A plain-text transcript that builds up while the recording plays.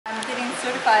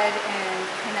certified in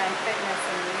canine fitness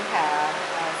and rehab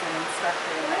as an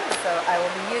instructor in it, so I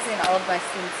will be using all of my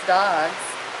students' dogs.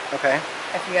 Okay.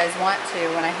 If you guys want to,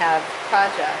 when I have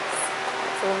projects.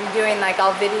 So we'll be doing like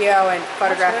I'll video and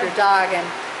photograph your dog, and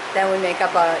then we make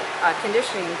up a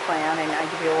conditioning plan, and I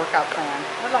give you a workout plan.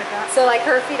 I like that. So like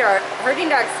her feet are, herding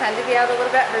dogs tend to be out a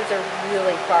little bit. Hers are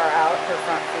really far out, her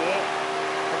front feet.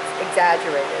 It's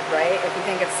exaggerated, right? If you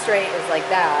think it's straight is like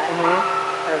that,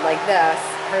 or like this,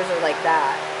 hers are like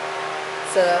that.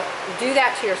 So do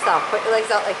that to yourself. Put your legs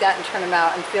out like that and turn them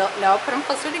out and feel, no, put them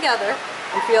closer together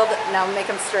and feel that, now make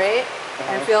them straight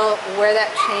and feel where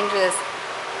that changes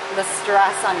the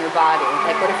stress on your body.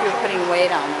 Like what if you were putting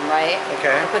weight on them, right?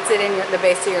 Okay. It puts it in the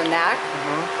base of your neck.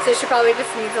 So she probably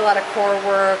just needs a lot of core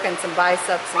work and some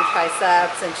biceps and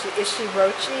triceps. And is she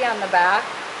roachy on the back?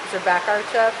 Is her back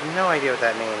arch up? No idea what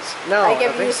that means. No, Like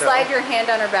if I don't you think so. slide your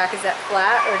hand on her back, is that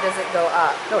flat or does it go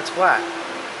up? No, it's flat.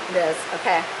 It is.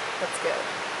 Okay, that's good.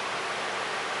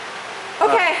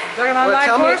 Okay. Is that an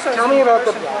online course or tell is me it about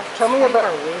the in-person course? tell me about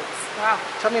 24 weeks. Wow.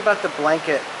 tell me about the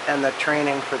blanket and the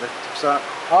training for the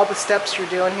all the steps you're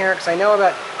doing here, because I know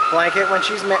about blanket when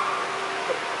she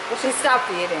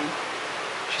Stopped eating.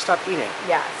 she stopped eating.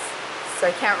 Yes. So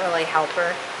I can't really help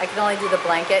her. I can only do the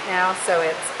blanket now, so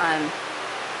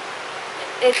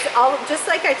it's all just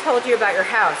like I told you about your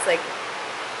house, like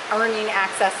earning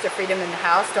access to freedom in the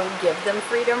house. Don't give them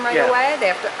freedom right away. They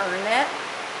have to earn it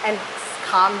and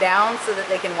calm down so that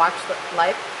they can watch the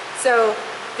life. So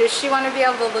does she want to be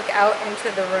able to look out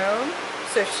into the room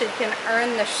so she can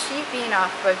earn the sheet being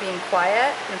off by being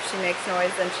quiet? And if she makes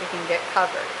noise, then she can get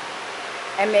covered.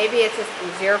 And maybe it's just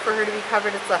easier for her to be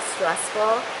covered. It's less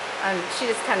stressful.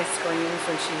 She just kind of screams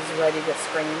when she's ready to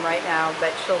scream right now,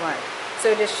 but she'll learn.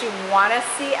 So does she want to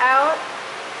see out?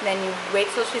 Then you wait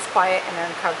till she's quiet and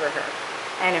then cover her.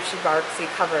 And if she barks,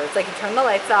 you cover her. It's like you turn the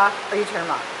lights off or you turn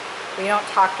them on. But you don't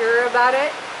talk to her about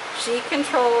it. She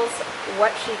controls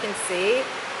what she can see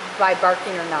by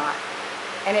barking or not.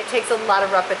 And it takes a lot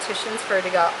of repetitions for her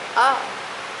to go, oh,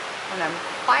 when I'm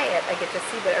quiet, I get to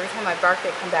see, but every time I bark,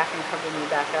 they come back and cover me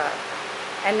back up.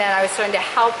 And then I was trying to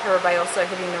help her by also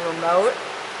hitting the remote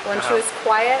when she was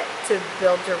quiet to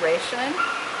build duration,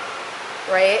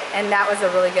 right? And that was a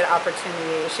really good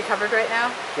opportunity. Is she covered right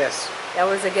now? Yes. That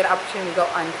was a good opportunity to go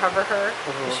uncover her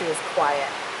because she was quiet.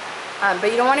 But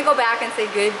you don't want to go back and say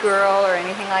good girl or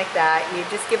anything like that. You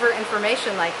just give her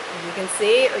information like you can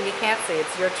see or you can't see.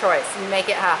 It's your choice. You make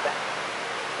it happen,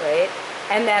 right?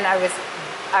 And then I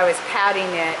was patting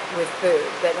it with food,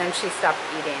 but then she stopped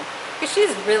eating because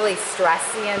she's really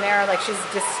stressy in there. Like she's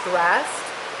distressed.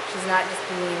 She's not just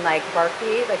being like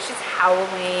barky. Like she's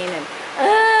howling and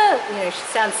you know, she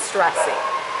sounds stressy,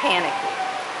 panicky.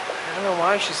 I don't know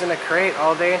why she's in a crate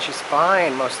all day and she's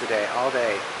fine most of the day, all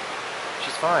day.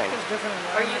 She's fine.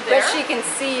 Are you there? But she can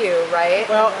see you, right?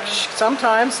 Well,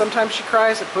 sometimes she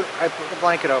cries. I put the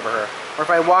blanket over her. Or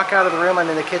if I walk out of the room, I'm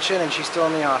in the kitchen and she's still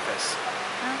in the office.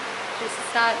 She's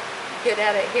just not good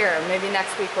at it here. Maybe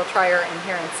next week we'll try her in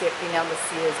here and see if being able to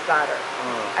see is better.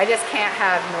 I just can't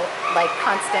have like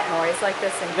constant noise like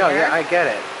this in here. No, yeah, I get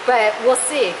it. But we'll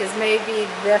see, because maybe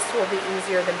this will be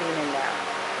easier than being in there.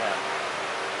 Yeah.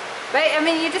 But I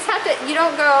mean, you just have to. You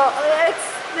don't go, oh, it's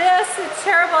this. It's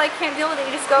terrible. I can't deal with it.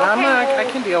 You just go. No, okay, I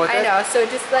can deal with it. I know. So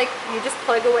just like you just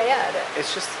plug away at it.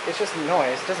 It's just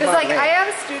noise. It doesn't Because bother like me. I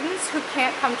have students who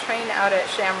can't come train out at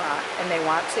Shamrock, and they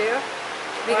want to.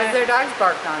 Because their dogs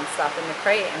bark nonstop in the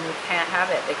crate, and we can't have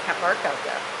it. They can't bark out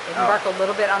there. They can bark a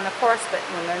little bit on the course, but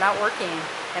when they're not working,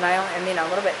 and I mean a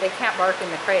little bit, they can't bark in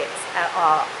the crates at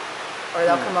all, or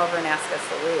they'll come over and ask us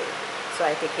to leave. So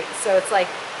I think so. It's like,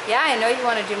 yeah, I know you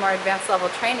want to do more advanced level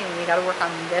training. We got to work on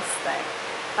this thing,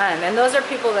 and those are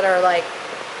people that are like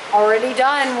already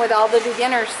done with all the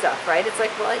beginner stuff, right? It's like,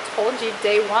 well, I told you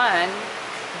day one,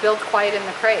 build quiet in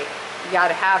the crate. You got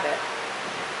to have it.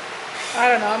 I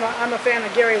don't know. I'm a fan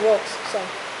of Gary Wilkes. So.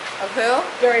 Of who?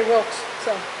 Gary Wilkes.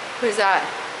 So. Who's that?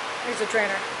 He's a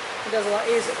trainer. He does a lot.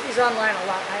 He's online a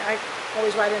lot. I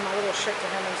always write in my little shit to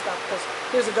him and stuff because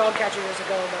he was a dog catcher years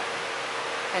ago. But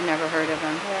I never heard of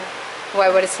him. yeah.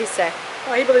 Why? What does he say?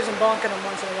 Well, he believes in bonking them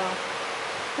once in a while.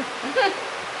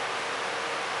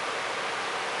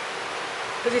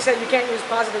 Because he said you can't use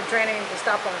positive training to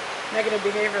stop a negative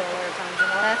behavior a lot of times. You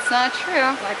know. That's not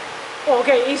true. Like. Well,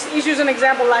 okay, he's using an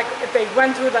example like if they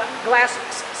went through the glass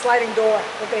sliding door,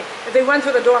 if they went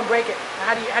through the door and break it,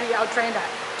 how do you out-train that?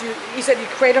 He said you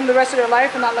create them the rest of their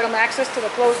life and not let them access to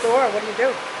the closed door, or what do you do?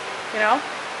 You know?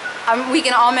 We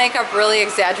can all make up really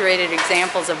exaggerated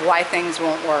examples of why things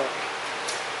won't work.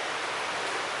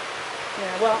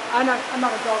 Yeah, well, I'm not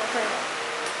a dog trainer.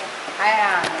 I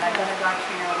am, and I've been a dog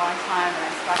trainer a long time, and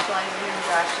specializing in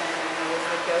aggression, and I was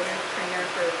the go-to trainer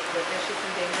for the Vicious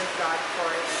and Dangerous Dog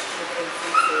course with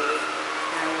ACC.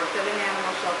 And I worked at an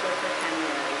animal shelter for 10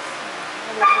 years.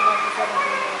 I worked for one for 17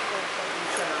 years.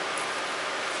 So,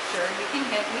 sure, we can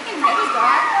hit a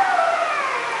dog.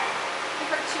 It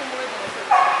hurts you more than it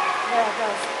hurts me. Yeah, it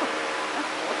does.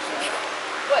 That's bullshit.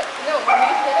 What? No, when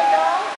you hit a dog,